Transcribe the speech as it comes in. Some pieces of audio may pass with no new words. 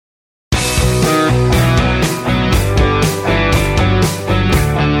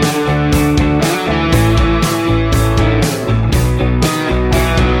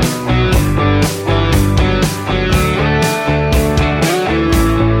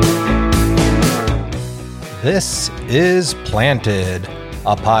This is Planted,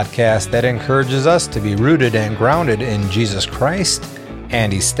 a podcast that encourages us to be rooted and grounded in Jesus Christ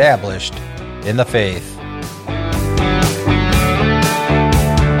and established in the faith.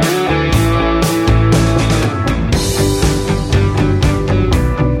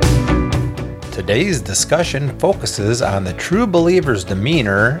 Today's discussion focuses on the true believer's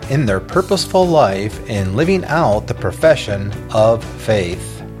demeanor in their purposeful life in living out the profession of faith.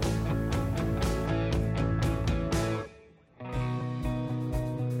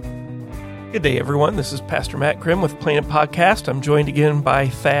 Good day, everyone. This is Pastor Matt Grimm with Planted Podcast. I'm joined again by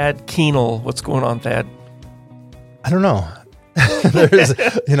Thad Keenel. What's going on, Thad? I don't know.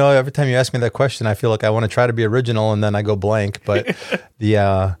 Every time you ask me that question, I feel like I want to try to be original and then I go blank. But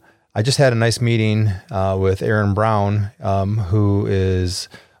I just had a nice meeting with Aaron Brown, who is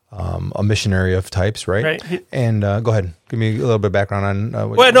a missionary of types, right? And go ahead, give me a little bit of background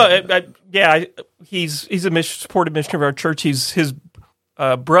on. He's a supported missionary of our church. His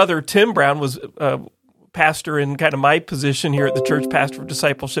brother Tim Brown was pastor in kind of my position here at the church, pastor of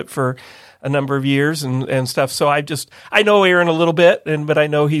discipleship for a number of years and stuff. So I know Aaron a little bit, but I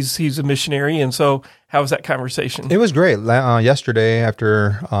know he's a missionary. And so how was that conversation? It was great. Yesterday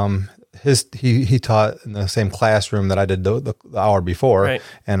after he taught in the same classroom that I did the hour before, right.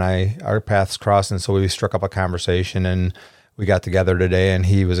 And our paths crossed, and so we struck up a conversation and we got together today, and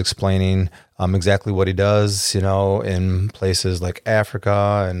he was explaining exactly what he does, in places like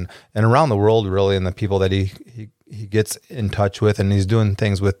Africa and around the world, really, and the people that he gets in touch with, and he's doing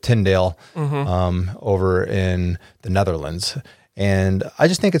things with Tyndale over in the Netherlands. And I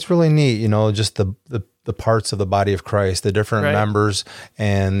just think it's really neat, just the parts of the body of Christ, the different members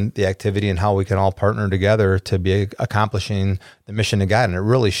and the activity and how we can all partner together to be accomplishing the mission of God. And it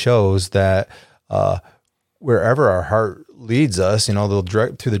really shows that wherever our heart leads us,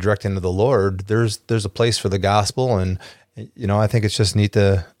 through the directing of the Lord, there's a place for the gospel. And, I think it's just neat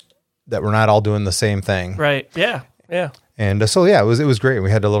that we're not all doing the same thing. Right. Yeah. Yeah. And it was great. We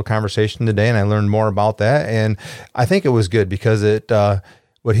had a little conversation today and I learned more about that. And I think it was good because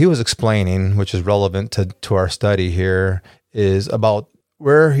what he was explaining, which is relevant to our study here, is about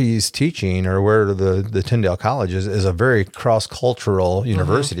where he's teaching, or where the Tyndale College is a very cross-cultural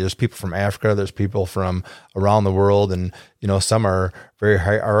university. There's people from Africa, there's people from around the world, and some are very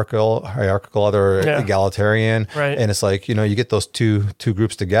hierarchical, other egalitarian. Right. And it's like, you get those two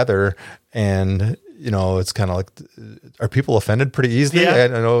groups together, and it's kind of like, are people offended pretty easily? Yeah. I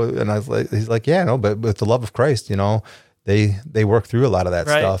know. And I was like, he's like, yeah, no, but with the love of Christ, they work through a lot of that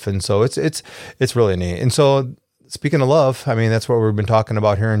stuff. And so it's really neat. And so, speaking of love, that's what we've been talking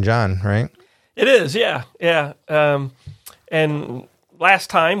about here in John, right? It is, yeah. And last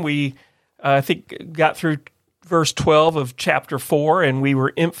time we, I think, got through verse 12 of chapter 4, and we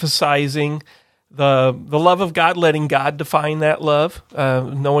were emphasizing the love of God, letting God define that love,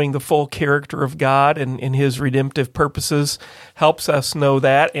 knowing the full character of God and His redemptive purposes helps us know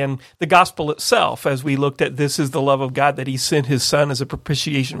that. And the gospel itself, as we looked at, this is the love of God, that He sent His Son as a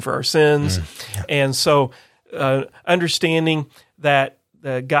propitiation for our sins. Yeah. And so understanding that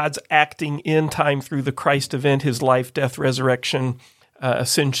God's acting in time through the Christ event, His life, death, resurrection,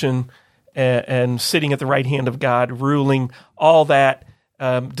 ascension, and sitting at the right hand of God, ruling, all that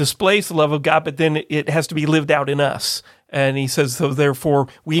displays the love of God, but then it has to be lived out in us. And he says, so therefore,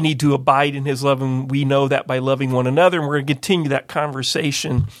 we need to abide in His love, and we know that by loving one another. And we're going to continue that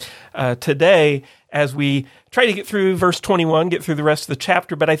conversation today as we try to get through verse 21, get through the rest of the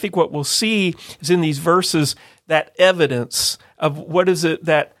chapter. But I think what we'll see is in these verses that evidence of what is it,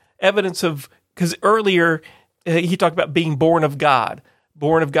 that evidence of, because earlier he talked about being born of God.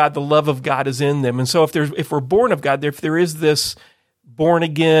 Born of God, the love of God is in them. And so if we're born of God, if there is this born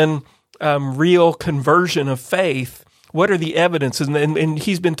again, real conversion of faith, what are the evidences? And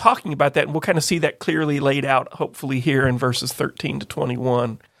he's been talking about that, and we'll kind of see that clearly laid out, hopefully, here in verses 13 to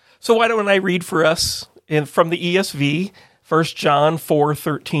 21. So why don't I read for us from the ESV, 1 John 4,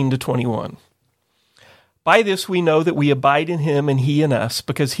 13 to 21. By this we know that we abide in Him and He in us,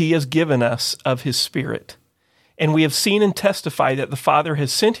 because He has given us of His Spirit. And we have seen and testify that the Father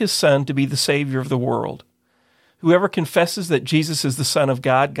has sent His Son to be the Savior of the world. Whoever confesses that Jesus is the Son of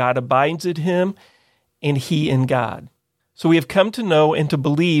God, God abides in Him, and He in God. So we have come to know and to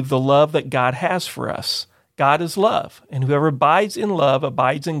believe the love that God has for us. God is love, and whoever abides in love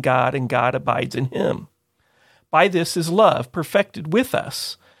abides in God, and God abides in him. By this is love perfected with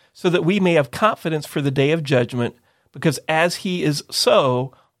us, so that we may have confidence for the day of judgment, because as He is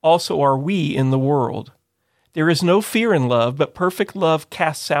so, also are we in the world. There is no fear in love, but perfect love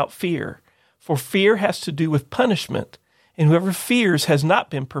casts out fear. For fear has to do with punishment, and whoever fears has not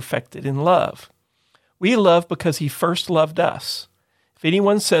been perfected in love. We love because he first loved us. If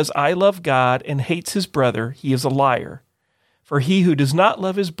anyone says, I love God and hates his brother, he is a liar. For he who does not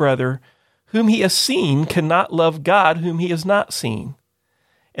love his brother, whom he has seen, cannot love God whom he has not seen.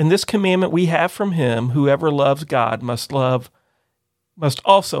 And this commandment we have from him, whoever loves God must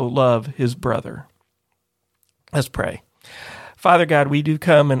also love his brother. Let's pray. Father God, we do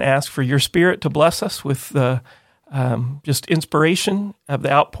come and ask for your Spirit to bless us with the just inspiration of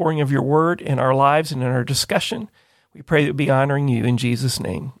the outpouring of your word in our lives and in our discussion. We pray that we'll be honoring you in Jesus'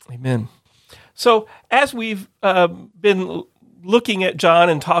 name. Amen. So as we've been looking at John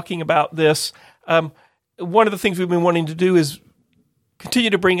and talking about this, one of the things we've been wanting to do is continue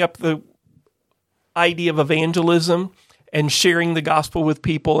to bring up the idea of evangelism and sharing the gospel with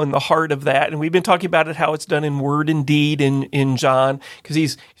people and the heart of that. And we've been talking about it, how it's done in word and deed in John, because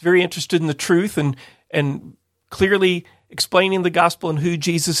he's very interested in the truth and clearly explaining the gospel and who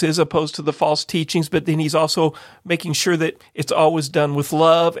Jesus is opposed to the false teachings, but then he's also making sure that it's always done with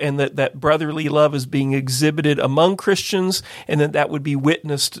love and that brotherly love is being exhibited among Christians and that would be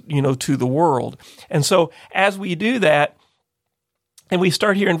witnessed, to the world. And so as we do that, and we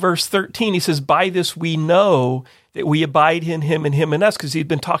start here in verse 13, he says, by this we know that we abide in him and him in us, because he'd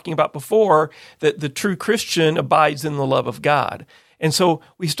been talking about before that the true Christian abides in the love of God. And so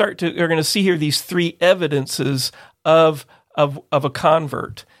we're going to see here these three evidences of a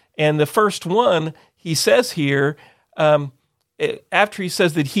convert. And the first one, he says here, after he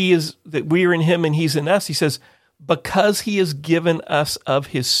says that we are in him and he's in us, he says, because he has given us of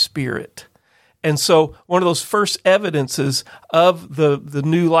his Spirit. And so one of those first evidences of the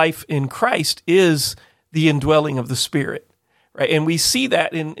new life in Christ is the indwelling of the Spirit, right? And we see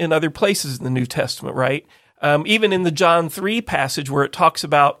that in other places in the New Testament, right? Even in the John 3 passage where it talks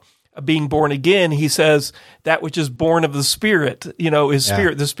about being born again, he says that which is born of the Spirit, is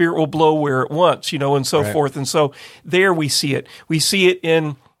Spirit. The Spirit will blow where it wants, and so forth. And so there we see it. We see it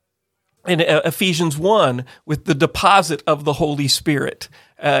in Ephesians 1 with the deposit of the Holy Spirit,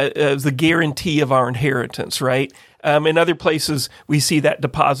 the guarantee of our inheritance, right? In other places, we see that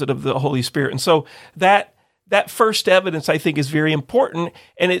deposit of the Holy Spirit. And so that first evidence, I think, is very important.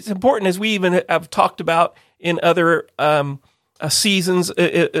 And it's important, as we even have talked about in other seasons,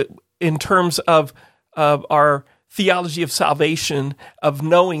 in terms of our theology of salvation, of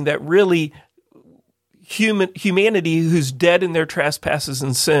knowing that really humanity who's dead in their trespasses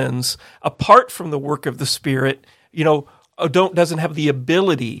and sins, apart from the work of the Spirit, doesn't have the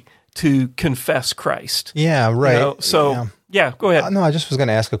ability to confess Christ. Yeah, right. Yeah, go ahead. No, I just was going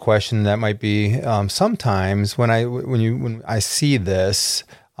to ask a question that might be sometimes when I see this,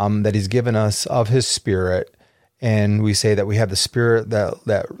 that he's given us of his Spirit, and we say that we have the Spirit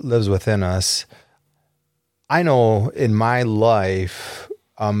that lives within us. I know in my life,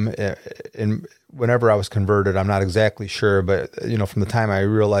 whenever I was converted, I'm not exactly sure, but from the time I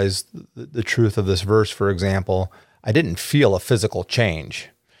realized the truth of this verse, for example, I didn't feel a physical change.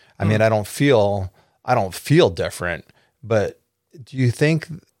 I mean, I don't feel different. But do you think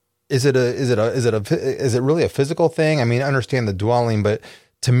is it really a physical thing? I mean, I understand the dwelling, but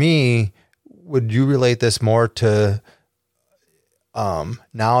to me, would you relate this more to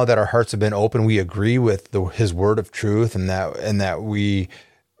now that our hearts have been open, we agree with his word of truth, and that we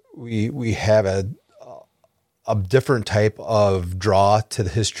have a different type of draw to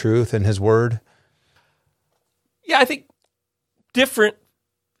his truth and his word? Yeah, I think different.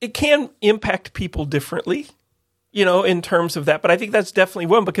 It can impact people differently, in terms of that. But I think that's definitely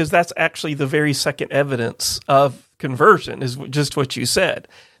one, because that's actually the very second evidence of conversion, is just what you said.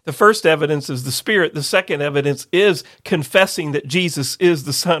 The first evidence is the Spirit. The second evidence is confessing that Jesus is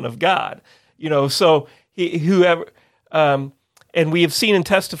the Son of God. So and we have seen and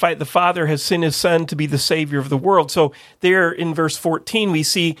testified the Father has sent his Son to be the Savior of the world. So there in verse 14, we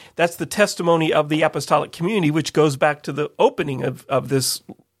see that's the testimony of the apostolic community, which goes back to the opening of this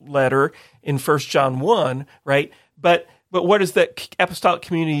letter in 1 John 1, right? But what is that apostolic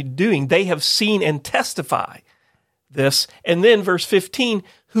community doing? They have seen and testify this. And then verse 15,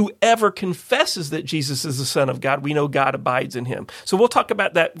 whoever confesses that Jesus is the Son of God, we know God abides in him. So we'll talk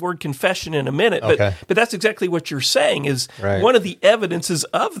about that word confession in a minute, but that's exactly what you're saying is one of the evidences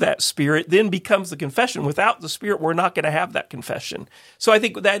of that Spirit then becomes the confession. Without the Spirit, we're not going to have that confession. So I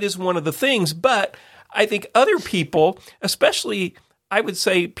think that is one of the things, but I think other people, especially I would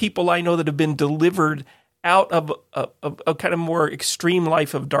say people I know that have been delivered out of a kind of more extreme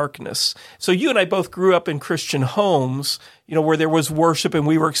life of darkness. So you and I both grew up in Christian homes, where there was worship and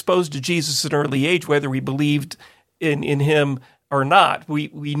we were exposed to Jesus at an early age, whether we believed in him or not.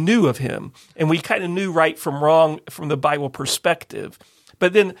 We knew of him, and we kind of knew right from wrong from the Bible perspective.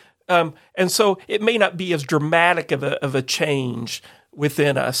 But then And so it may not be as dramatic of a change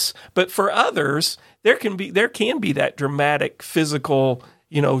within us, but for others, there can be that dramatic physical,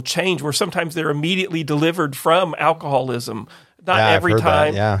 change where sometimes they're immediately delivered from alcoholism. Not every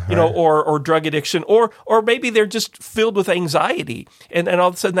time, or drug addiction, or maybe they're just filled with anxiety, and all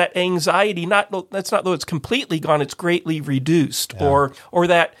of a sudden that anxiety, that's not though it's completely gone, it's greatly reduced, or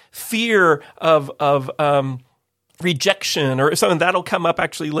that fear of rejection or something that'll come up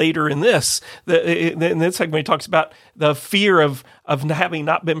actually later in this. In this segment, he talks about the fear of having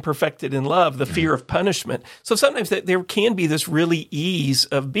not been perfected in love, the fear of punishment. So sometimes there can be this really ease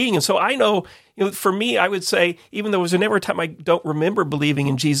of being. And so I know, for me, I would say, even though there was never a time I don't remember believing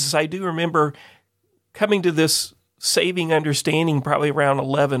in Jesus, I do remember coming to this saving understanding probably around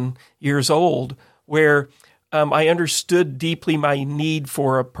 11 years old, where I understood deeply my need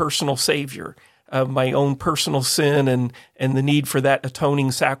for a personal Savior, of my own personal sin and the need for that atoning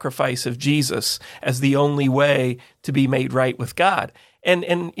sacrifice of Jesus as the only way to be made right with God. And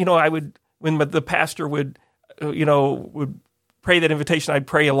I would, when the pastor would pray that invitation, I'd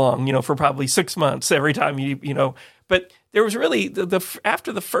pray along, for probably 6 months every time but there was really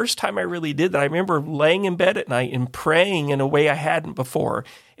after the first time I really did that, I remember laying in bed at night and praying in a way I hadn't before.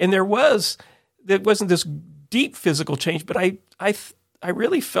 And there wasn't this deep physical change, but I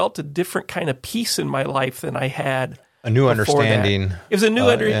really felt a different kind of peace in my life than I had. A new understanding. That. It was a new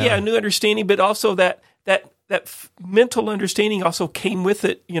a new understanding, but also that mental understanding also came with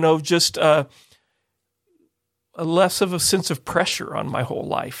it. Just a less of a sense of pressure on my whole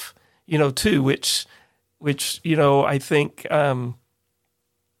life. Too, which I think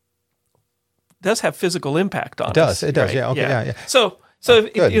does have physical impact on us. It does. Right? Yeah. Okay. Yeah. So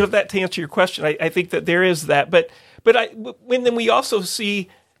if that to answer your question, I think that there is that, but then we also see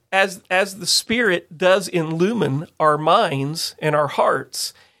as the Spirit does illumine our minds and our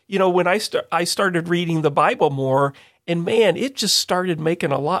hearts. When I started reading the Bible more, and man, it just started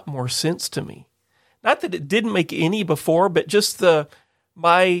making a lot more sense to me. Not that it didn't make any before, but just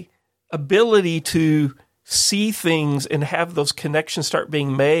my ability to see things and have those connections start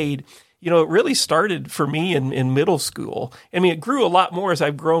being made. It really started for me in middle school. I mean, it grew a lot more as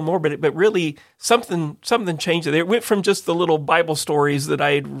I've grown more, but really something changed there. It went from just the little Bible stories that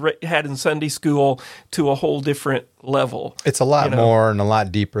I had in Sunday school to a whole different level. It's a lot more and a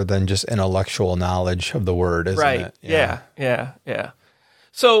lot deeper than just intellectual knowledge of the Word, isn't it? Yeah.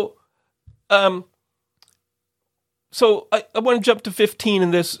 So, I want to jump to 15 in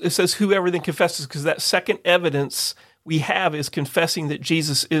this. It says, whoever then confesses, because that second evidence we have is confessing that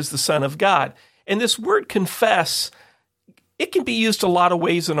Jesus is the Son of God. And this word confess, it can be used a lot of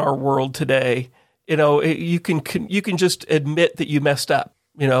ways in our world today. You can just admit that you messed up.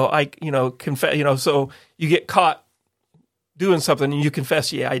 Confess, so you get caught doing something and you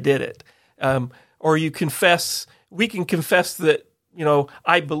confess, I did it. Or you confess, we can confess that,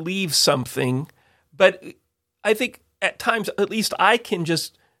 I believe something, but I think at times, at least I can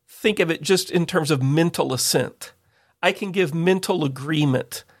just think of it just in terms of mental assent. I can give mental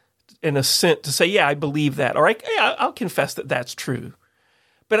agreement and assent to say, I believe that, or I'll confess that that's true.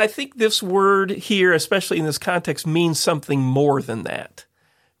 But I think this word here, especially in this context, means something more than that.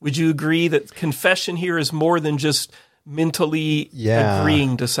 Would you agree that confession here is more than just mentally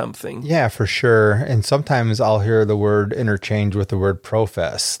agreeing to something? Yeah, for sure. And sometimes I'll hear the word interchange with the word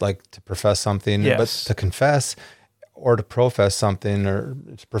profess, like to profess something, but to confess or to profess something or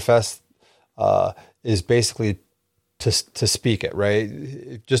to profess is basically to speak it, right?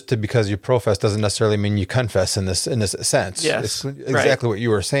 Because you profess doesn't necessarily mean you confess in this sense. Yes, it's exactly what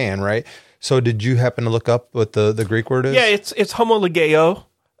you were saying, right? So did you happen to look up what the Greek word is? Yeah, it's homologeo,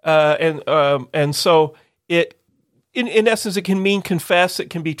 and so it in essence it can mean confess.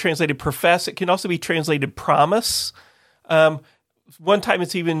 It can be translated profess. It can also be translated promise. One time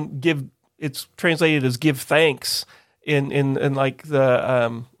it's even give. It's translated as give thanks in like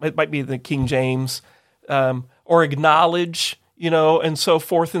the it might be the King James. Or acknowledge, and so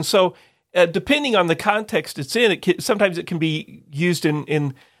forth. And so, depending on the context it's in, sometimes it can be used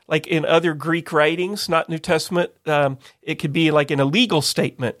in other Greek writings, not New Testament. It could be like in a legal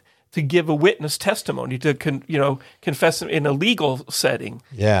statement to give a witness testimony, to confess in a legal setting.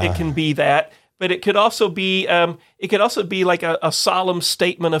 Yeah, it can be that, but it could also be like a solemn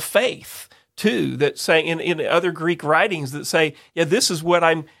statement of faith too. That saying in other Greek writings that say, this is what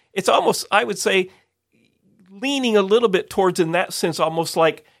I'm. It's almost, I would say, leaning a little bit towards, in that sense, almost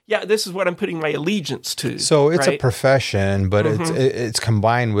like, this is what I'm putting my allegiance to. So it's a profession, but it's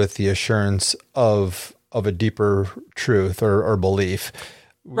combined with the assurance of a deeper truth or belief.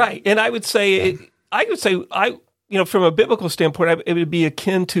 Right. And I would say, from a biblical standpoint, it would be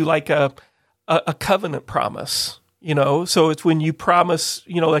akin to like a covenant promise. So it's when you promise,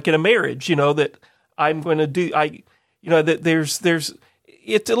 like in a marriage, that I'm going to do, that there's.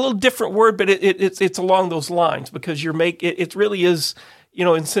 It's a little different word, but it's along those lines because it really is,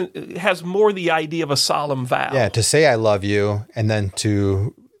 it has more the idea of a solemn vow. Yeah, to say I love you and then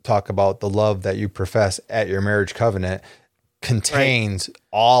to talk about the love that you profess at your marriage covenant contains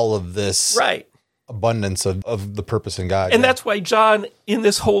all of this abundance of the purpose in God. And that's why John, in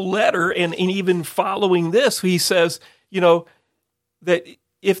this whole letter and even following this, he says, that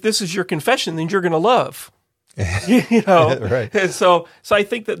if this is your confession, then you're going to love. Right. And so I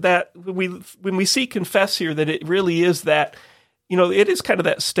think that when we see confess here, that it really is that, it is kind of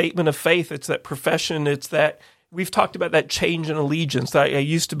that statement of faith. It's that profession. It's that we've talked about that change in allegiance. I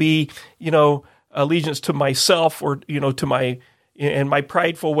used to be, allegiance to myself or, to my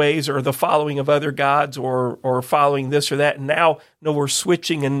prideful ways or the following of other gods or following this or that. And now, we're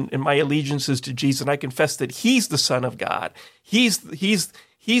switching and my allegiance is to Jesus. And I confess that he's the Son of God. He's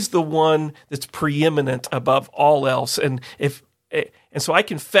the one that's preeminent above all else. And so I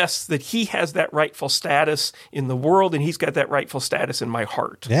confess that he has that rightful status in the world and he's got that rightful status in my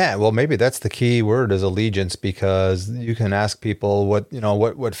heart. Yeah, well, maybe that's the key word is allegiance, because you can ask people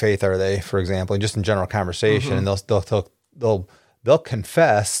what faith are they, for example, just in general conversation, and they'll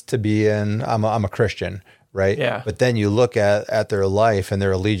confess to be I'm a Christian, right? Yeah. But then you look at their life and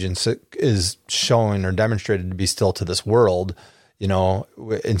their allegiance is showing or demonstrated to be still to this world.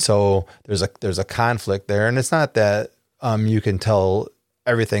 And so there's a conflict there, and it's not that you can tell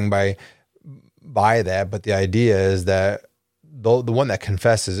everything by that, but the idea is that the one that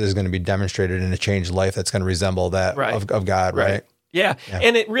confesses is going to be demonstrated in a changed life that's going to resemble that of God, right? Yeah,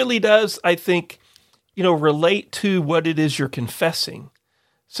 and it really does, I think, relate to what it is you're confessing.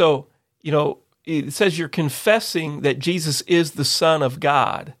 So, it says you're confessing that Jesus is the Son of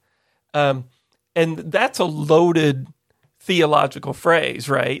God, and that's a loaded theological phrase,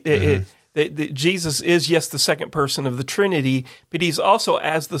 right? Mm-hmm. That Jesus is, yes, the second person of the Trinity, but he's also,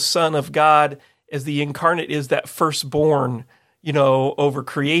 as the Son of God, as the incarnate, is that firstborn, over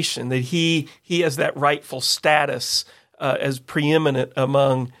creation, that he has that rightful status as preeminent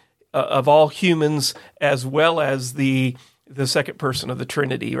among of all humans, as well as the second person of the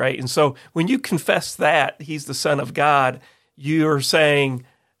Trinity, right? And so when you confess that he's the Son of God, you're saying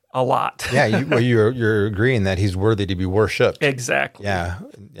a lot. Yeah, you're agreeing that he's worthy to be worshipped. Exactly. Yeah.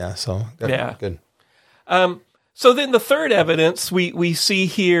 So good. So then the third evidence we see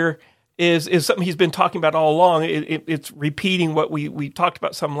here is something he's been talking about all along. It's repeating what we talked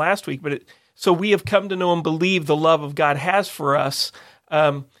about some last week. But so we have come to know and believe the love of God has for us.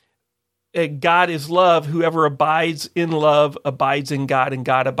 God is love. Whoever abides in love abides in God, and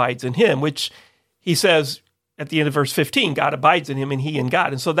God abides in him. Which he says at the end of verse 15, God abides in him and he in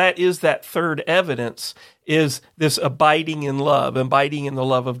God. And so that is that third evidence, is this abiding in love, abiding in the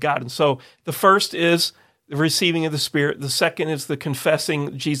love of God. And so the first is the receiving of the Spirit. The second is the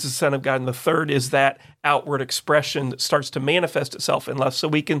confessing Jesus, Son of God. And the third is that outward expression that starts to manifest itself in love. So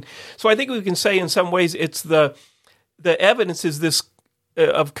I think we can say in some ways it's the evidence is this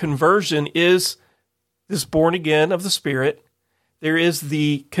of conversion is this born again of the Spirit. There is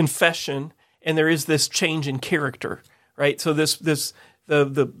the confession, and there is this change in character, right? So the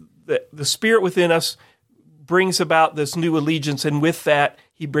Spirit within us brings about this new allegiance, and with that,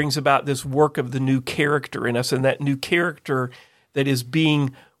 he brings about this work of the new character in us, and that new character that is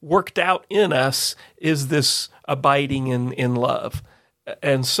being worked out in us is this abiding in love.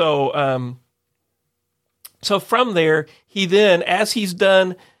 And so, so from there, he then, as he's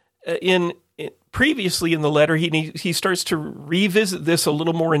done previously in the letter, he starts to revisit this a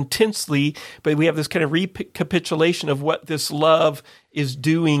little more intensely, but we have this kind of recapitulation of what this love is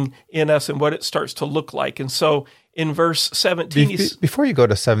doing in us and what it starts to look like. And so in verse 17... Before you go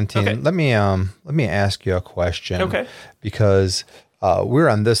to 17, let me ask you a question. Okay. Because we're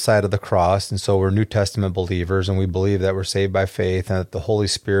on this side of the cross, and so we're New Testament believers, and we believe that we're saved by faith and that the Holy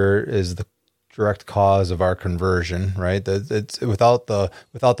Spirit is the direct cause of our conversion, right? That it's without the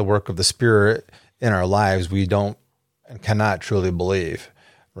work of the Spirit in our lives, we don't and cannot truly believe,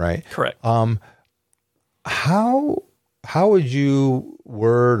 right? Correct. How would you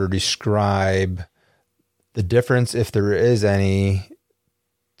word or describe the difference, if there is any,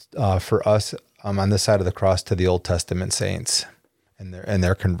 for us on this side of the cross to the Old Testament saints and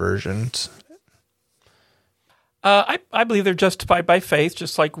their conversions? I believe they're justified by faith,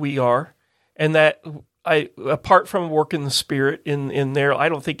 just like we are. And that apart from work in the Spirit in there, I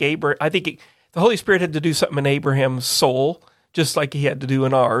don't think I think the Holy Spirit had to do something in Abraham's soul just like he had to do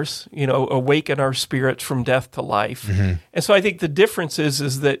in ours, awaken our spirits from death to life. Mm-hmm. And so I think the difference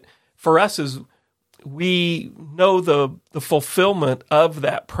is that for us is we know the fulfillment of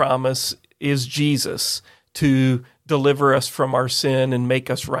that promise is Jesus to deliver us from our sin and make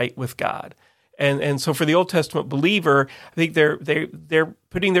us right with God. And so for the Old Testament believer, I think they're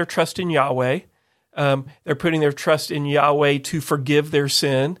putting their trust in Yahweh. They're putting their trust in Yahweh to forgive their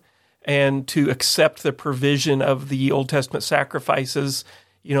sin and to accept the provision of the Old Testament sacrifices,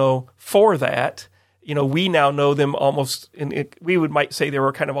 for that. We now know them almost, we might say they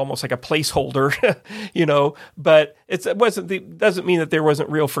were kind of almost like a placeholder, but it doesn't mean that there wasn't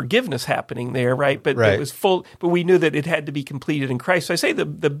real forgiveness happening there, right? But It was full, but we knew that it had to be completed in Christ. So I say the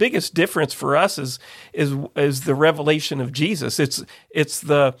biggest difference for us is the revelation of Jesus. It's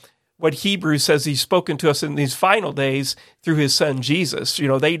what Hebrews says he's spoken to us in these final days through his son Jesus.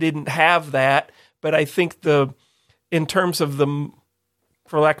 They didn't have that, but I think in terms of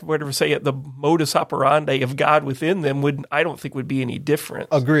for lack of whatever say it, the modus operandi of God within them I don't think would be any different.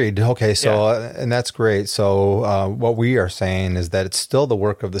 Agreed. Okay, so and that's great. So what we are saying is that it's still the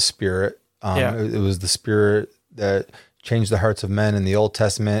work of the Spirit. It was the Spirit that changed the hearts of men in the Old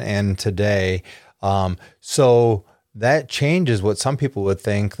Testament and today. So that changes what some people would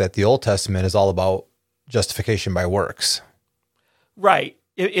think, that the Old Testament is all about justification by works. Right.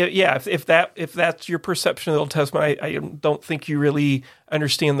 If that's your perception of the Old Testament, I don't think you really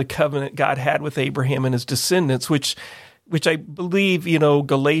understand the covenant God had with Abraham and his descendants, which I believe,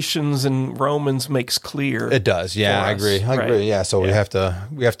 Galatians and Romans makes clear. It does. Yeah, I agree. Yeah. So we have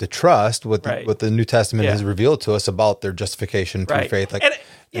to trust what the New Testament has revealed to us about their justification through faith.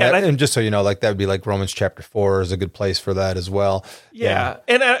 And just so you know, that would be like Romans chapter 4 is a good place for that as well. Yeah.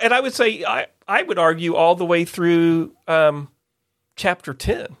 And I would say, I would argue all the way through, chapter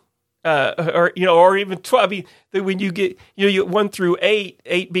 10, or even 12. I mean, when you get, you 1 through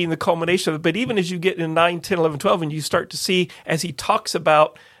 8 being the culmination of it, but even as you get in 9, 10, 11, 12, and you start to see, as he talks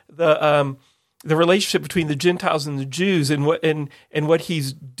about the relationship between the Gentiles and the Jews and what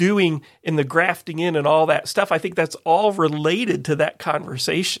he's doing in the grafting in and all that stuff, I think that's all related to that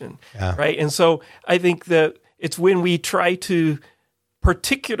conversation, right? And so I think that it's when we try to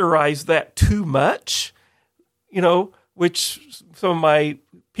particularize that too much, which some of my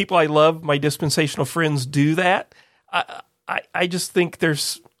people I love, my dispensational friends, do that. I just think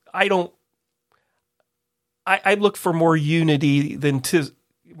I look for more unity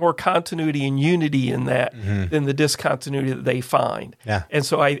more continuity and unity in that than the discontinuity that they find. Yeah. And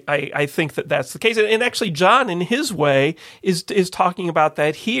so I think that that's the case. And actually John in his way is talking about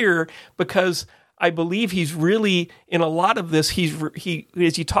that here, because I believe he's really, in a lot of this, as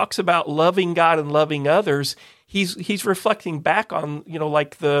he talks about loving God and loving others, he's reflecting back on,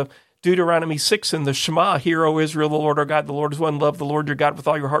 like the Deuteronomy 6 and the Shema, "Hear, O Israel, the Lord our God, the Lord is one. Love the Lord your God with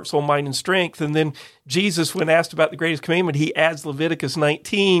all your heart, soul, mind, and strength." And then Jesus, when asked about the greatest commandment, he adds Leviticus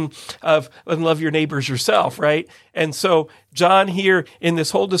 19 and love your neighbors yourself, right? And so John here in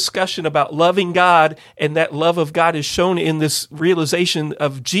this whole discussion about loving God, and that love of God is shown in this realization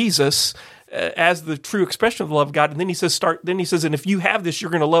of Jesus as the true expression of the love of God. And then he says, and if you have this, you're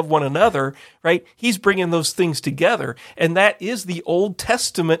going to love one another, right? He's bringing those things together. And that is the Old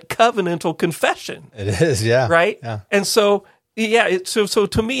Testament covenantal confession. It is, yeah. Right? Yeah. And so, so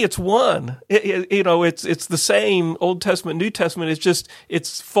to me, it's one. It's the same Old Testament, New Testament. It's just,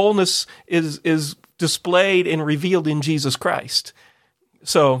 its fullness is displayed and revealed in Jesus Christ.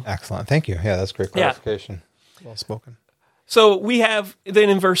 So excellent. Thank you. Yeah, that's great clarification. Yeah. Well spoken. So we have then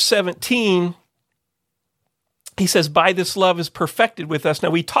in verse 17, he says, "By this love is perfected with us."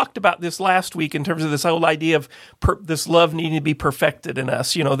 Now, we talked about this last week in terms of this whole idea of this love needing to be perfected in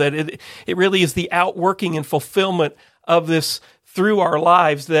us, that it really is the outworking and fulfillment of this through our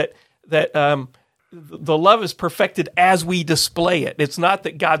lives, that the love is perfected as we display it. It's not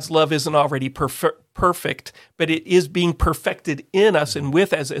that God's love isn't already perfect, but it is being perfected in us and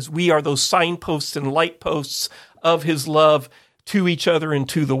with us as we are those signposts and light posts of his love to each other and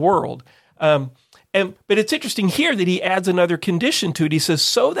to the world. But it's interesting here that he adds another condition to it. He says,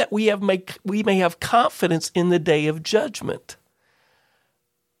 "So that we may have confidence in the day of judgment."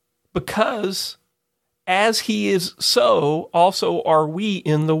 Because as he is, so also are we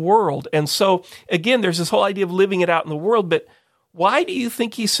in the world. And so, again, there's this whole idea of living it out in the world, but why do you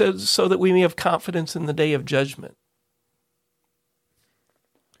think he says, "so that we may have confidence in the day of judgment"?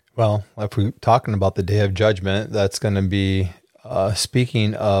 Well, if we're talking about the day of judgment, that's going to be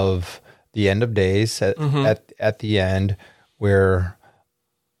speaking of the end of days at the end, where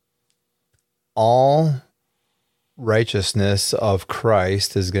all righteousness of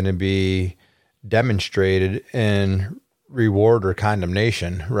Christ is going to be demonstrated in reward or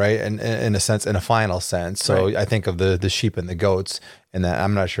condemnation, right? And in a sense, in a final sense. So I think of the sheep and the goats, and that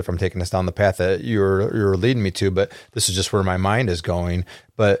I'm not sure if I'm taking us down the path that you're leading me to, but this is just where my mind is going.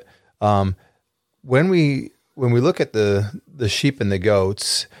 But when we look at the sheep and the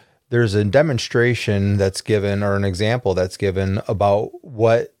goats, there's a demonstration that's given, or an example that's given about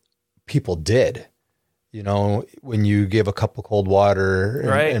what people did. You know, when you give a cup of cold water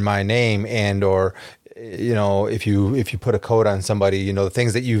in my name, and or you know, if you put a coat on somebody, you know, the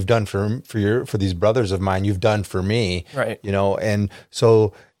things that you've done for these brothers of mine, you've done for me. Right. You know, and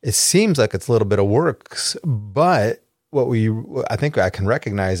so it seems like it's a little bit of works, but I think I can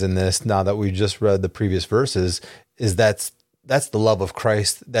recognize in this, now that we just read the previous verses, is that's the love of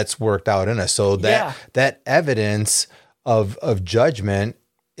Christ that's worked out in us. So that evidence of judgment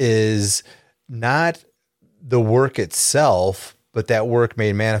is not the work itself, but that work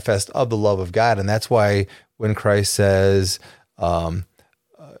made manifest of the love of God. And that's why when Christ says,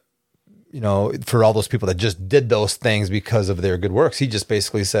 you know, for all those people that just did those things because of their good works, he just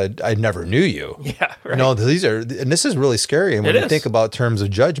basically said, I never knew you. Yeah, right. You know, and this is really scary. And when you think about terms of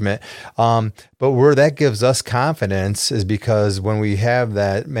judgment, but where that gives us confidence is because when we have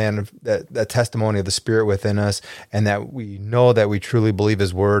that testimony of the Spirit within us, and that we know that we truly believe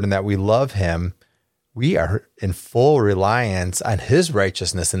his word and that we love him, we are in full reliance on his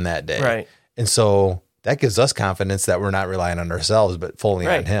righteousness in that day. Right. And so that gives us confidence that we're not relying on ourselves, but fully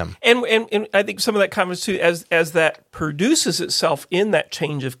on him. And I think some of that comes too, as that produces itself in that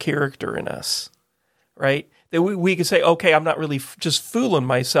change of character in us, right? That we can say, okay, I'm not really just fooling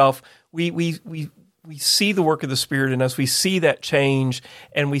myself. We see the work of the Spirit in us. We see that change,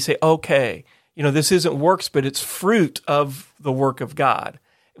 and we say, okay, you know, this isn't works, but it's fruit of the work of God.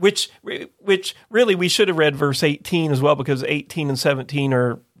 Which really we should have read verse 18 as well, because 18 and 17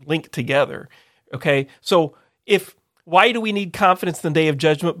 are linked together. Okay, so why do we need confidence in the day of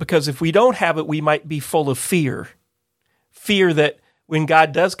judgment? Because if we don't have it, we might be full of fear that when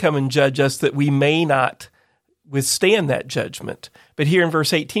God does come and judge us, that we may not withstand that judgment. But here in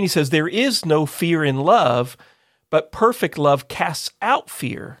verse 18, he says, there is no fear in love, but perfect love casts out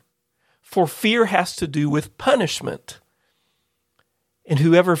fear, for fear has to do with punishment. And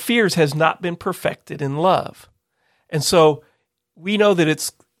whoever fears has not been perfected in love. And so we know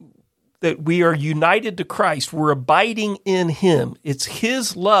that that we are united to Christ. We're abiding in him. It's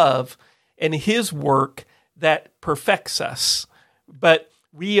his love and his work that perfects us. But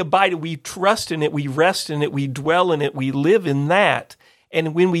we abide, we trust in it, we rest in it, we dwell in it, we live in that.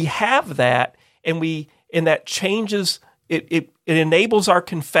 And when we have that, and that changes, it enables our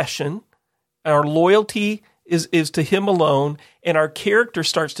confession, our loyalty is to him alone, and our character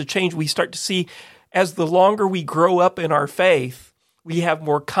starts to change. We start to see, as the longer we grow up in our faith, we have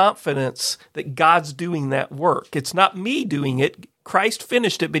more confidence that God's doing that work. It's not me doing it. Christ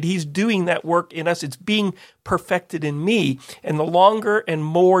finished it, but he's doing that work in us. It's being perfected in me. And the longer and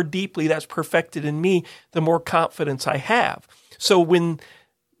more deeply that's perfected in me, the more confidence I have. So when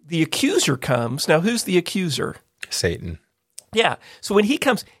the accuser comes, now who's the accuser? Satan. Yeah. So when he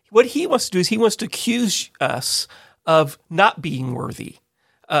comes, what he wants to do is he wants to accuse us of not being worthy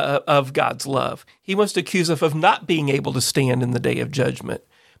of God's love. He wants to accuse us of not being able to stand in the day of judgment.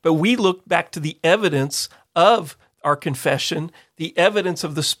 But we look back to the evidence of our confession, the evidence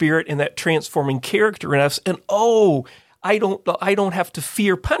of the Spirit and that transforming character in us, and I don't have to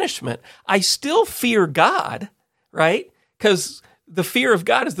fear punishment. I still fear God, right? Because the fear of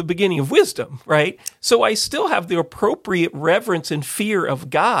God is the beginning of wisdom, right? So I still have the appropriate reverence and fear of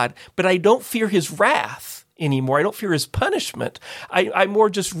God, but I don't fear his wrath anymore. I don't fear his punishment. I more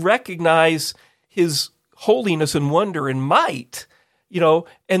just recognize his holiness and wonder and might,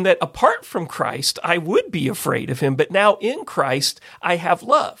 and that apart from Christ, I would be afraid of him. But now in Christ, I have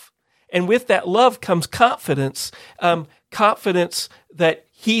love. And with that love comes confidence, confidence that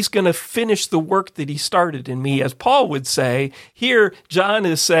he's going to finish the work that he started in me. As Paul would say, here John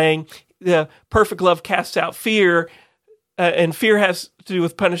is saying, the perfect love casts out fear, and fear has to do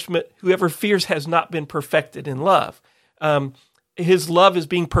with punishment. Whoever fears has not been perfected in love. His love is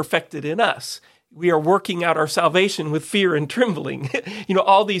being perfected in us. We are working out our salvation with fear and trembling.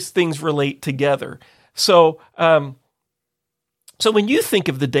 All these things relate together. So when you think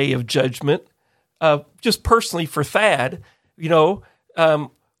of the day of judgment, just personally for Thad,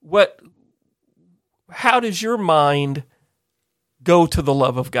 how does your mind go to the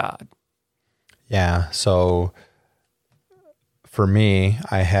love of God? Yeah. So for me,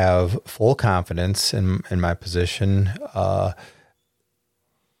 I have full confidence in my position,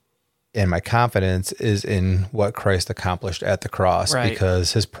 and my confidence is in what Christ accomplished at the cross,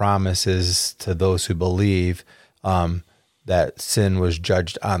 because his promise is to those who believe, that sin was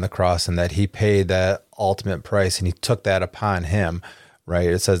judged on the cross and that he paid that ultimate price and he took that upon him, right?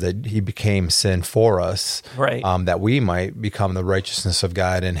 It says that he became sin for us, right? That we might become the righteousness of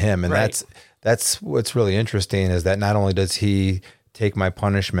God in him. And that's what's really interesting, is that not only does he take my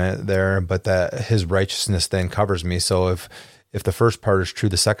punishment there, but that his righteousness then covers me. So if the first part is true,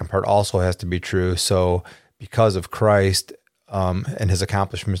 the second part also has to be true. So because of Christ and his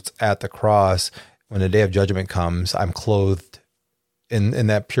accomplishments at the cross, when the day of judgment comes, I'm clothed in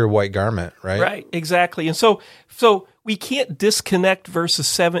that pure white garment, right? Right, exactly. And so we can't disconnect verses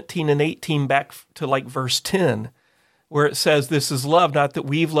 17 and 18 back to like verse 10, where it says, this is love, not that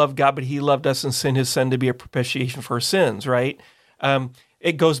we've loved God, but he loved us and sent his son to be a propitiation for our sins, right?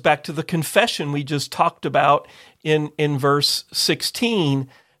 It goes back to the confession we just talked about in verse 16,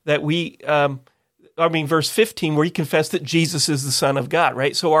 that verse 15, where he confessed that Jesus is the Son of God,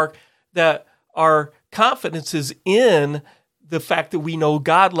 right? So our confidence is in the fact that we know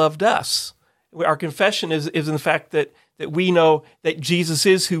God loved us. Our confession is in the fact that we know that Jesus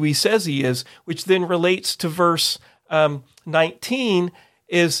is who he says he is, which then relates to verse 19,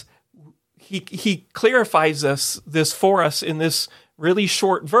 is he clarifies this for us in this really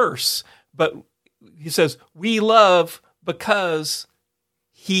short verse. But he says, we love because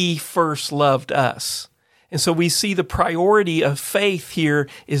he first loved us. And so we see the priority of faith here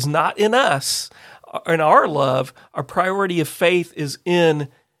is not in us, in our love. Our priority of faith is in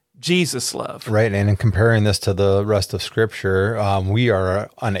Jesus' love. Right. And in comparing this to the rest of Scripture, we are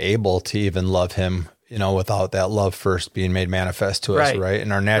unable to even love him, without that love first being made manifest to us, right?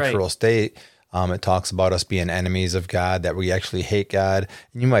 In our natural state, it talks about us being enemies of God, that we actually hate God.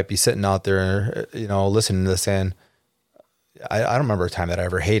 And you might be sitting out there, listening to this saying, I don't remember a time that I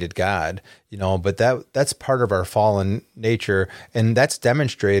ever hated God, but that's part of our fallen nature. And that's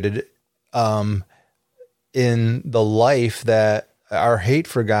demonstrated in the life that our hate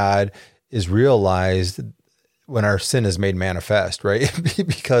for God is realized when our sin is made manifest, right?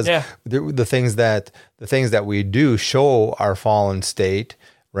 Because the things that we do show our fallen state,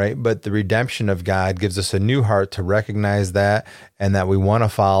 right? But the redemption of God gives us a new heart to recognize that, and that we want to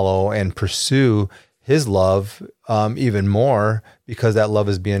follow and pursue his love even more, because that love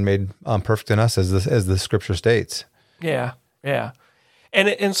is being made perfect in us, as the Scripture states. Yeah.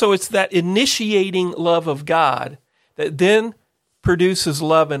 And so it's that initiating love of God that then produces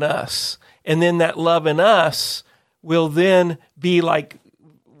love in us. And then that love in us will then be like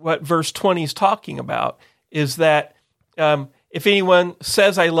what verse 20 is talking about, is that if anyone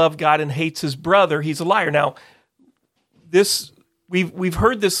says, I love God, and hates his brother, he's a liar. Now, we've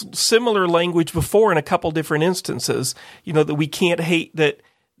heard this similar language before in a couple different instances, that we can't hate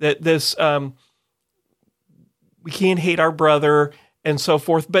we can't hate our brother and so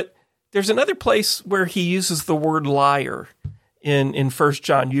forth. But there's another place where he uses the word liar in 1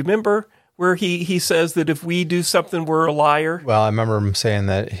 John. You remember where he says that if we do something, we're a liar? Well, I remember him saying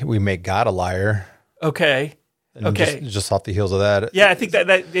that we make God a liar. Okay. And just off the heels of that. Yeah, I think that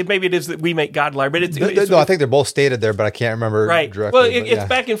maybe it is that we make God a liar. But it's no, I think they're both stated there, but I can't remember directly. Well, it's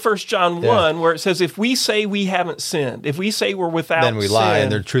back in 1 John 1 where it says, if we say we haven't sinned, if we say we're without sin, then we lie,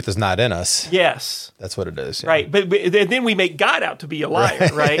 and the truth is not in us. Yes. That's what it is. Yeah. Right. But then we make God out to be a liar,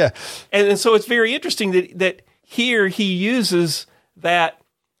 right? Yeah. And so it's very interesting that here he uses that.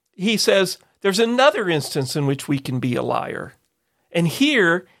 He says there's another instance in which we can be a liar. And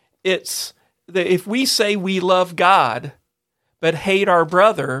here it's that if we say we love God but hate our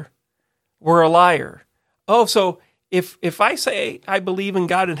brother, we're a liar. Oh, so if I say I believe in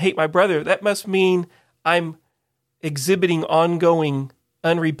God and hate my brother, that must mean I'm exhibiting ongoing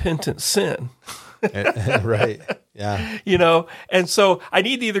unrepentant sin. Right. Yeah. And so I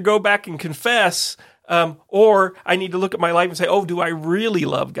need to either go back and confess, or I need to look at my life and say, oh, do I really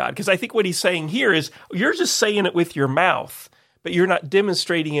love God? Because I think what he's saying here is you're just saying it with your mouth, but you're not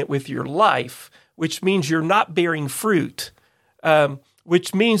demonstrating it with your life, which means you're not bearing fruit,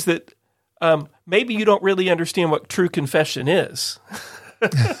 which means that maybe you don't really understand what true confession is,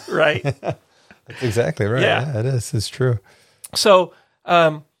 right? That's exactly right. Yeah, it is. It's true. So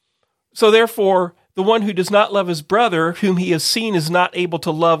therefore, the one who does not love his brother, whom he has seen, is not able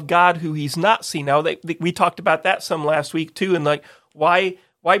to love God, who he's not seen. Now, we talked about that some last week too, and like why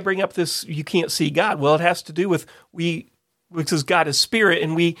bring up this? You can't see God. Well, it has to do with because God is spirit,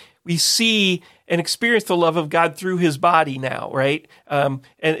 and we see and experience the love of God through his body now, right? And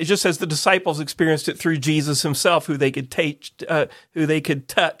it just as the disciples experienced it through Jesus himself, who they could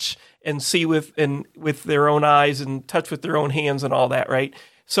touch and see with their own eyes and touch with their own hands and all that, right?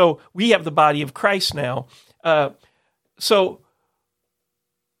 So we have the body of Christ now. So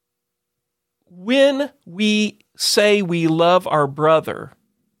when we say we love our brother,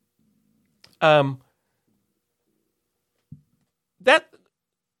 that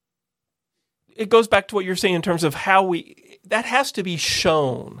it goes back to what you're saying in terms of how that has to be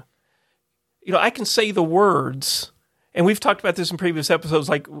shown. I can say the words, and we've talked about this in previous episodes,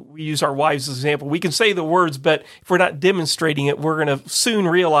 like we use our wives as an example. We can say the words, but if we're not demonstrating it, we're going to soon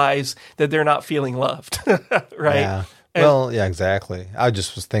realize that they're not feeling loved, right? Yeah. Well, yeah, exactly. I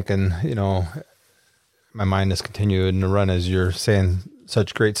just was thinking, my mind is continuing to run as you're saying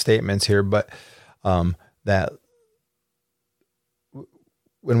such great statements here, but that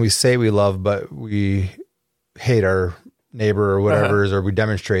when we say we love, but we hate our neighbor or whatever, or we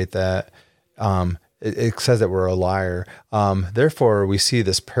demonstrate that, it says that we're a liar. Therefore, we see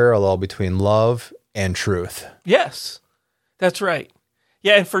this parallel between love and truth. Yes, that's right.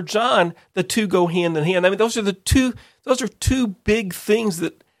 Yeah, and for John, the two go hand in hand. I mean, those are two big things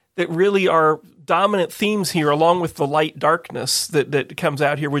that really are dominant themes here, along with the light darkness that comes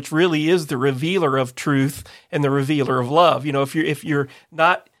out here, which really is the revealer of truth and the revealer of love. If you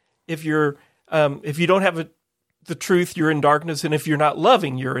don't have the truth, you're in darkness, and if you're not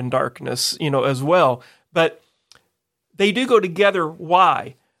loving, you're in darkness, as well. But they do go together.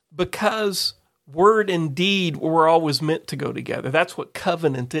 Why? Because word and deed were always meant to go together. That's what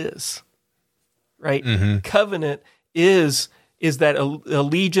covenant is, right? Mm-hmm. Covenant is that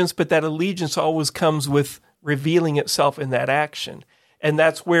allegiance, but that allegiance always comes with revealing itself in that action. And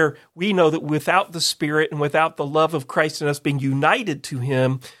that's where we know that without the Spirit and without the love of Christ and us being united to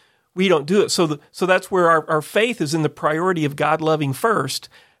Him, we don't do it. So that's where our faith is in the priority of God loving first.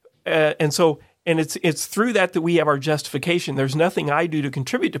 And it's through that we have our justification. There's nothing I do to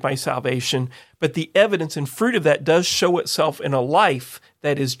contribute to my salvation, but the evidence and fruit of that does show itself in a life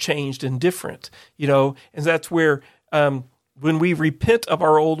that is changed and different. And that's where when we repent of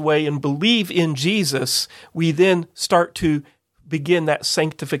our old way and believe in Jesus, we then start to begin that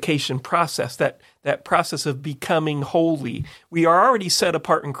sanctification process, that process of becoming holy. We are already set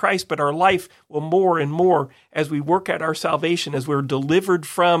apart in Christ, but our life will more and more, as we work at our salvation, as we're delivered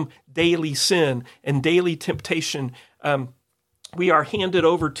from daily sin and daily temptation, we are handed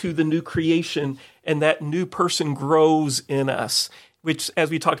over to the new creation, and that new person grows in us, which, as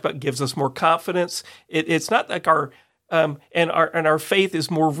we talked about, gives us more confidence. It's not like our faith is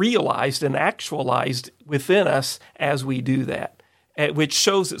more realized and actualized within us as we do that, which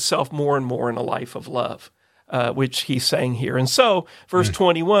shows itself more and more in a life of love, which he's saying here. And so, verse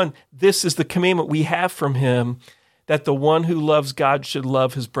 21, this is the commandment we have from him, that the one who loves God should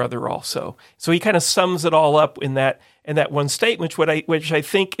love his brother also. So he kind of sums it all up in that one statement, which I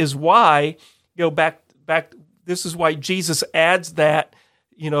think is why, back. This is why Jesus adds that,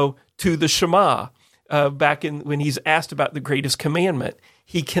 to the Shema. Back when he's asked about the greatest commandment,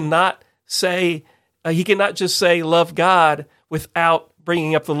 he cannot just say love God without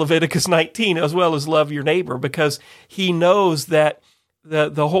bringing up the Leviticus 19 as well as love your neighbor, because he knows that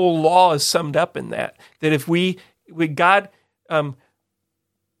the whole law is summed up in that if God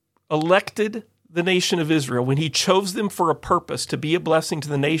elected the nation of Israel, when he chose them for a purpose to be a blessing to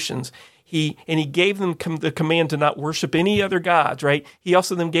the nations, he gave them the command to not worship any other gods, right? He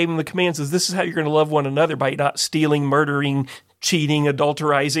also then gave them the command, says, this is how you're going to love one another, by not stealing, murdering, cheating,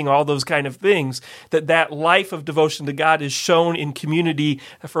 adulterizing, all those kind of things. That life of devotion to God is shown in community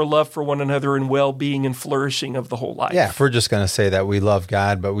for love for one another and well-being and flourishing of the whole life. Yeah, if we're just going to say that we love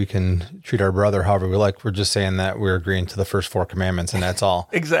God, but we can treat our brother however we like, we're just saying that we're agreeing to the first 4 commandments, and that's all.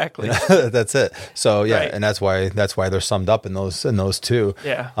 Exactly. That's it. So yeah, right. And that's why they're summed up in those two.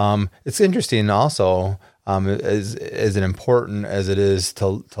 Yeah. It's interesting also, as important as it is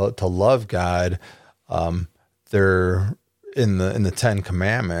to love God, they're in the 10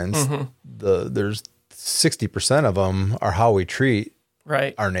 commandments, there's 60% of them are how we treat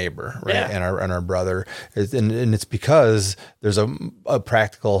our neighbor, right? Yeah. and our brother, and it's because there's a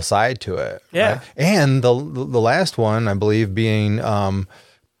practical side to it. Yeah. Right? And the last one, I believe, being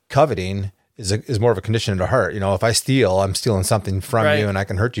coveting is more of a condition of the heart. If I steal, I'm stealing something from you, and I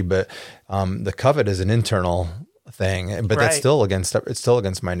can hurt you. But the covet is an internal thing, but that's still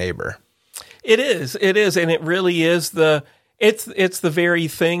against my neighbor. It is, and it really is it's the very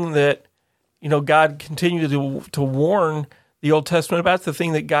thing that God continued to warn the Old Testament about. It's the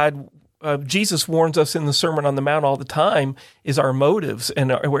thing that Jesus warns us in the Sermon on the Mount all the time, is our motives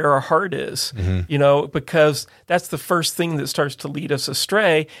and where our heart is. Mm-hmm. Because that's the first thing that starts to lead us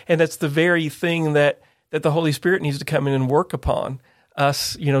astray, and that's the very thing that the Holy Spirit needs to come in and work upon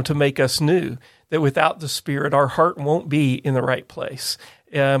us, to make us new. That without the Spirit, our heart won't be in the right place.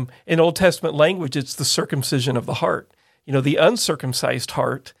 In Old Testament language, it's the circumcision of the heart. The uncircumcised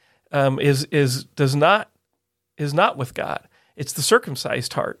heart is is not with God. It's the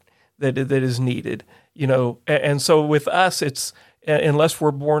circumcised heart that is needed, And so with us, it's unless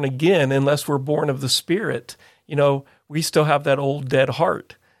we're born again, unless we're born of the Spirit, we still have that old dead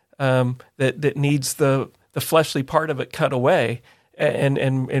heart that needs the fleshly part of it cut away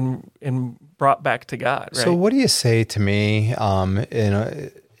and brought back to God. Right? So what do you say to me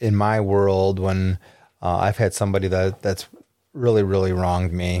in my world when I've had somebody that's really, really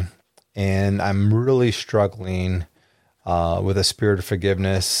wronged me, and I'm really struggling with a spirit of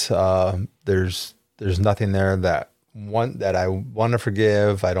forgiveness? There's nothing there that I want to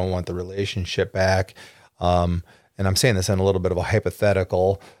forgive. I don't want the relationship back. And I'm saying this in a little bit of a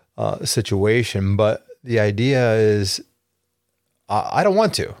hypothetical situation, but the idea is I don't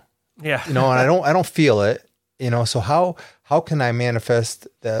want to. Yeah. And I don't feel it. So how can I manifest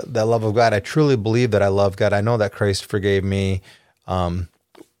that love of God? I truly believe that I love God. I know that Christ forgave me. Now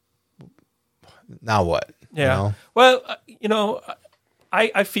what? Yeah. Well,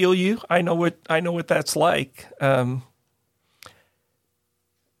 I feel you. I know what that's like.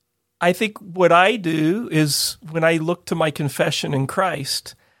 I think what I do is when I look to my confession in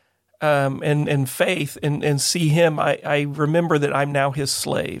Christ and faith and see Him, I remember that I'm now His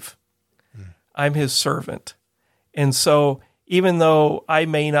slave. I'm His servant. And so even though I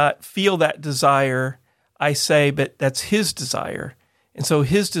may not feel that desire, I say, but that's His desire. And so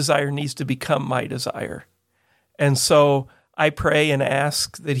His desire needs to become my desire. And so I pray and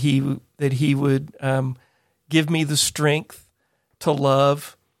ask that He would give me the strength to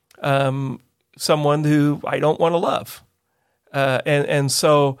love someone who I don't want to love. And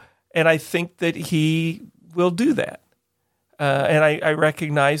I think that He will do that. And I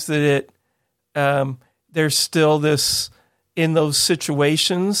recognize that there's still this, in those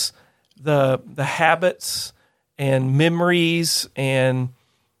situations, the habits and memories and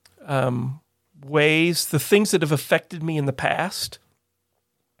ways, the things that have affected me in the past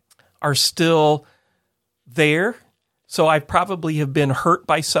are still there. So I probably have been hurt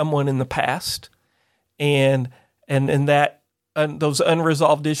by someone in the past, and that those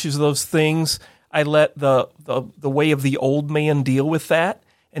unresolved issues, those things, I let the way of the old man deal with that.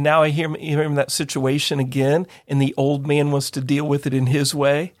 And now I hear him in that situation again, and the old man wants to deal with it in his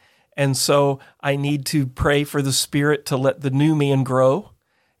way. And so I need to pray for the Spirit to let the new man grow.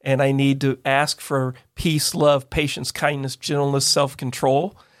 And I need to ask for peace, love, patience, kindness, gentleness,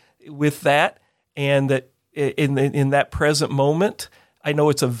 self-control with that. And that in that present moment, I know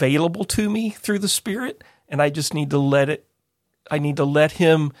it's available to me through the Spirit, and I just need to let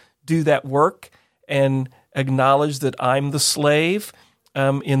Him do that work and acknowledge that I'm the slave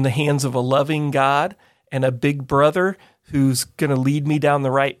in the hands of a loving God and a big brother who's going to lead me down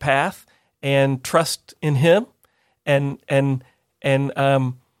the right path, and trust in Him and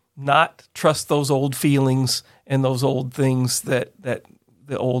not trust those old feelings and those old things that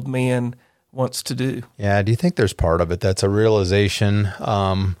the old man wants to do. Yeah. Do you think there's part of it that's a realization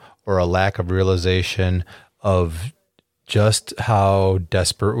or a lack of realization of just how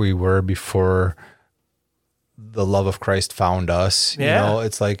desperate we were before the love of Christ found us? Yeah.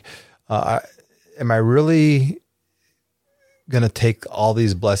 It's like, am I really going to take all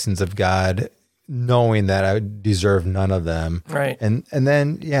these blessings of God knowing that I deserve none of them? Right. And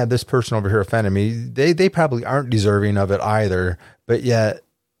then, this person over here offended me. They probably aren't deserving of it either, but yet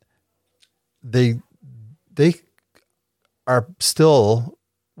they are still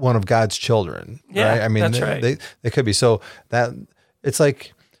one of God's children. Yeah, right? I mean, that's right. They could be. So that it's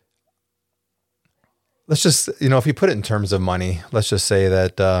like, let's just, if you put it in terms of money, let's just say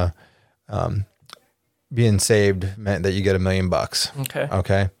that being saved meant that you get $1 million.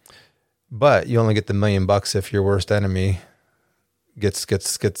 Okay. But you only get the $1 million if your worst enemy gets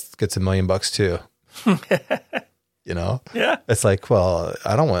 $1 million too. Yeah. It's like, well,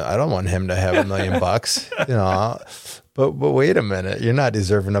 I don't want him to have $1 million. But wait a minute, you're not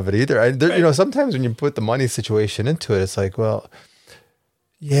deserving of it either. Right. Sometimes when you put the money situation into it, it's like, well,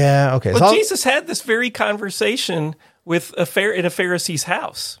 yeah, okay. Well, Jesus had this very conversation with in a Pharisee's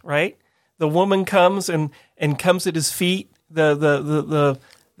house, right? The woman comes and comes at His feet. The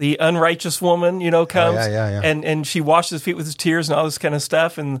unrighteous woman, comes and she washes His feet with His tears and all this kind of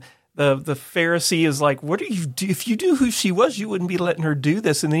stuff. And the Pharisee is like, "What do you do? If you knew who she was, you wouldn't be letting her do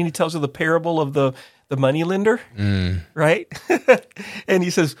this." And then he tells her the parable of the moneylender, right? And he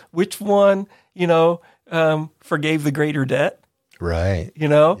says, "Which one, forgave the greater debt?" Right.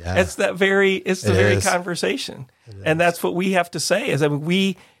 It's the very conversation. And that's what we have to say is,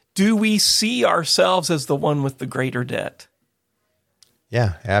 we see ourselves as the one with the greater debt?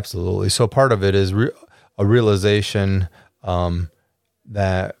 Yeah, absolutely. So part of it is a realization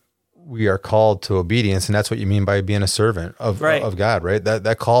that we are called to obedience, and that's what you mean by being a servant of God, right?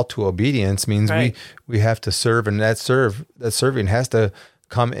 That call to obedience means we have to serve, and that serving has to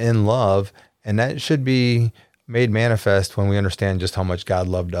come in love, and that should be made manifest when we understand just how much God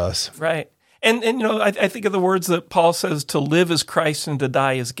loved us. Right. And I think of the words that Paul says, to live as Christ and to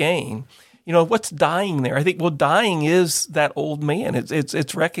die as gain. What's dying there? I think, dying is that old man.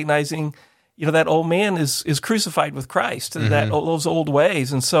 It's recognizing, that old man is crucified with Christ, and those old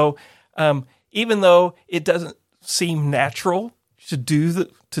ways. And so, even though it doesn't seem natural to do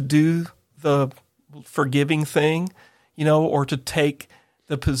the forgiving thing, or to take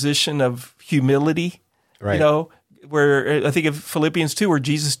the position of humility, right. Where I think of Philippians 2, where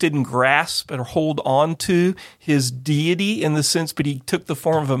Jesus didn't grasp or hold on to his deity in the sense, but he took the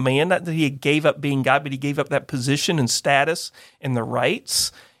form of a man. Not that he gave up being God, but he gave up that position and status and the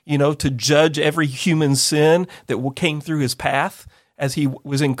rights, to judge every human sin that came through his path as he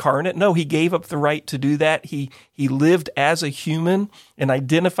was incarnate. No, he gave up the right to do that. He lived as a human and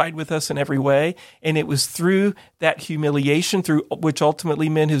identified with us in every way. And it was through that humiliation, through which ultimately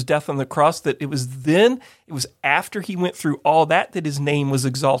meant his death on the cross, that it was after he went through all that his name was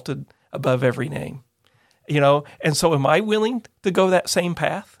exalted above every name. And so am I willing to go that same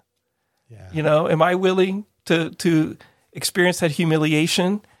path? Yeah. Am I willing to experience that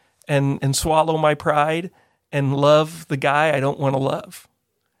humiliation and swallow my pride and love the guy I don't want to love?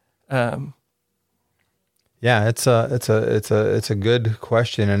 Yeah, it's a good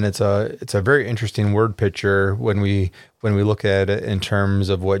question, and it's a very interesting word picture when we look at it in terms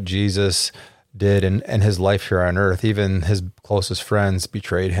of what Jesus did and his life here on earth. Even his closest friends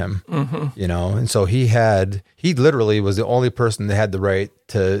betrayed him, and so he literally was the only person that had the right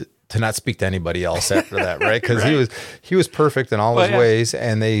to not speak to anybody else after that, right? Because he was perfect in all his ways,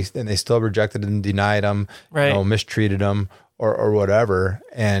 and they still rejected and denied him, mistreated him or whatever,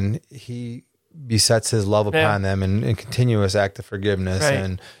 and he besets his love upon them in continuous act of forgiveness,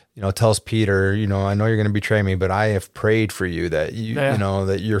 and tells Peter, I know you're going to betray me, but I have prayed for you that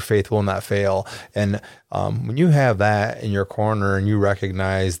that your faith will not fail. And when you have that in your corner and you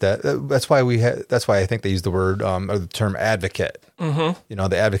recognize that's why I think they use the word or the term advocate. Mm-hmm.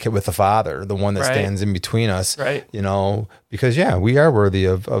 The advocate with the Father, the one that stands in between us. Right. Because we are worthy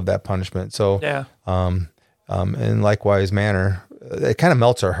of that punishment. So in likewise manner, it kind of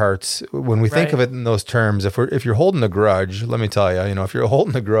melts our hearts when we think of it in those terms. If you're holding a grudge, let me tell you, if you're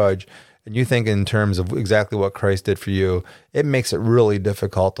holding a grudge and you think in terms of exactly what Christ did for you, it makes it really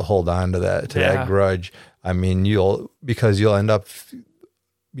difficult to hold on to that grudge. I mean, you'll end up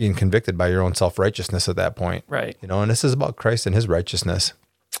being convicted by your own self-righteousness at that point. Right. And this is about Christ and his righteousness.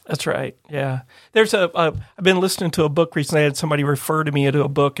 That's right. Yeah. There's I've been listening to a book recently. I had somebody refer to me to a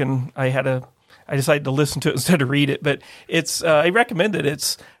book, and I decided to listen to it instead of read it, but it's, I recommend it.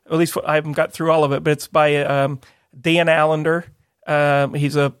 It's, at least I haven't got through all of it, but it's by Dan Allender.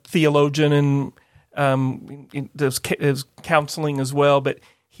 He's a theologian and does counseling as well, but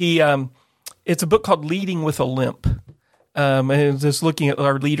it's a book called Leading with a Limp. And it's just looking at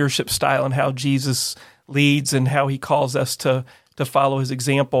our leadership style and how Jesus leads and how he calls us to follow his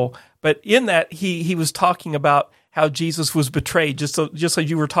example. But in that, he was talking about how Jesus was betrayed, just like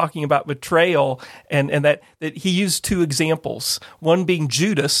you were talking about betrayal, and that he used two examples. One being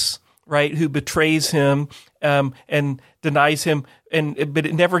Judas, right, who betrays him and denies him, but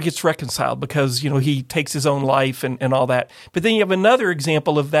it never gets reconciled because he takes his own life and all that. But then you have another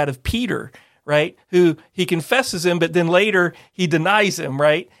example of that of Peter, right, who he confesses him, but then later he denies him,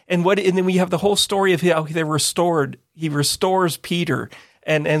 right? And then we have the whole story of how they restored. He restores Peter,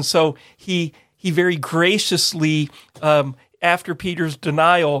 and so he very graciously, after Peter's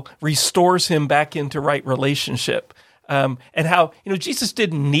denial, restores him back into right relationship. And how Jesus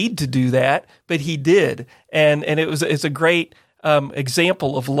didn't need to do that, but he did, and it's a great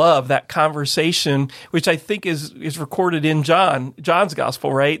example of love. That conversation, which I think is recorded in John's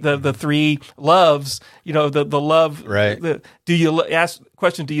gospel, right? The three loves, the love. Right. Ask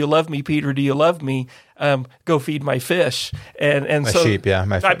question? Do you love me, Peter? Do you love me? Go feed my fish, and my so sheep. Yeah, feed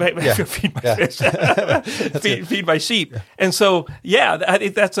my fish. feed my sheep. And so, I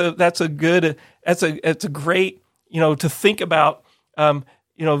think that's a great, to think about.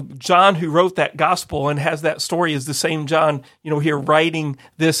 John, who wrote that gospel and has that story, is the same John, here writing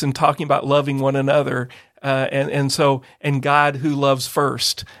this and talking about loving one another. and God who loves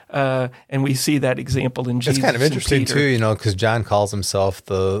first, and we see that example in Jesus. It's kind of interesting too, because John calls himself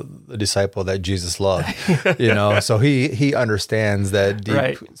the disciple that Jesus loved. So he understands that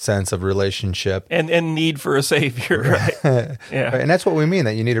deep sense of relationship and need for a Savior, right? Yeah, right. And that's what we mean,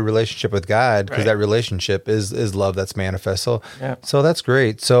 that you need a relationship with God, because that relationship is love that's manifest. So that's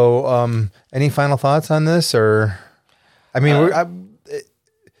great. So any final thoughts on this, or we're going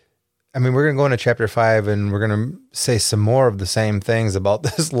to go into chapter 5, and we're going to say some more of the same things about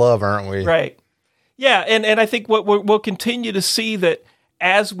this love, aren't we? Right. Yeah, and I think what we'll continue to see that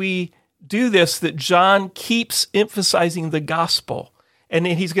as we do this, that John keeps emphasizing the gospel, and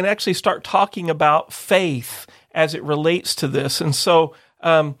then he's going to actually start talking about faith as it relates to this. And so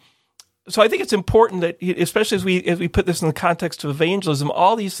I think it's important that, especially as we put this in the context of evangelism,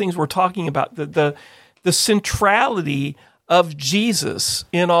 all these things we're talking about, the centrality of Jesus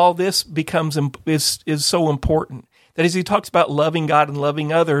in all this is so important. That as he talks about loving God and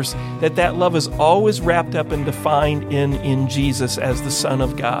loving others, that love is always wrapped up and defined in Jesus as the Son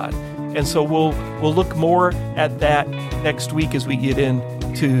of God. And so we'll look more at that next week as we get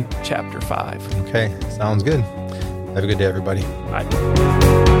into chapter 5. Okay, sounds good. Have a good day, everybody. Bye.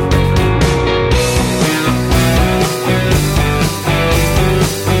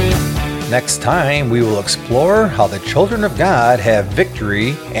 Next time, we will explore how the children of God have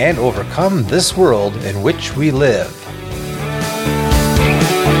victory and overcome this world in which we live.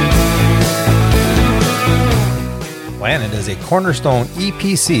 Planet is a Cornerstone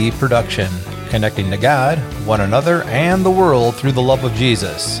EPC production, connecting to God, one another, and the world through the love of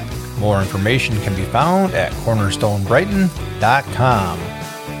Jesus. More information can be found at cornerstonebrighton.com.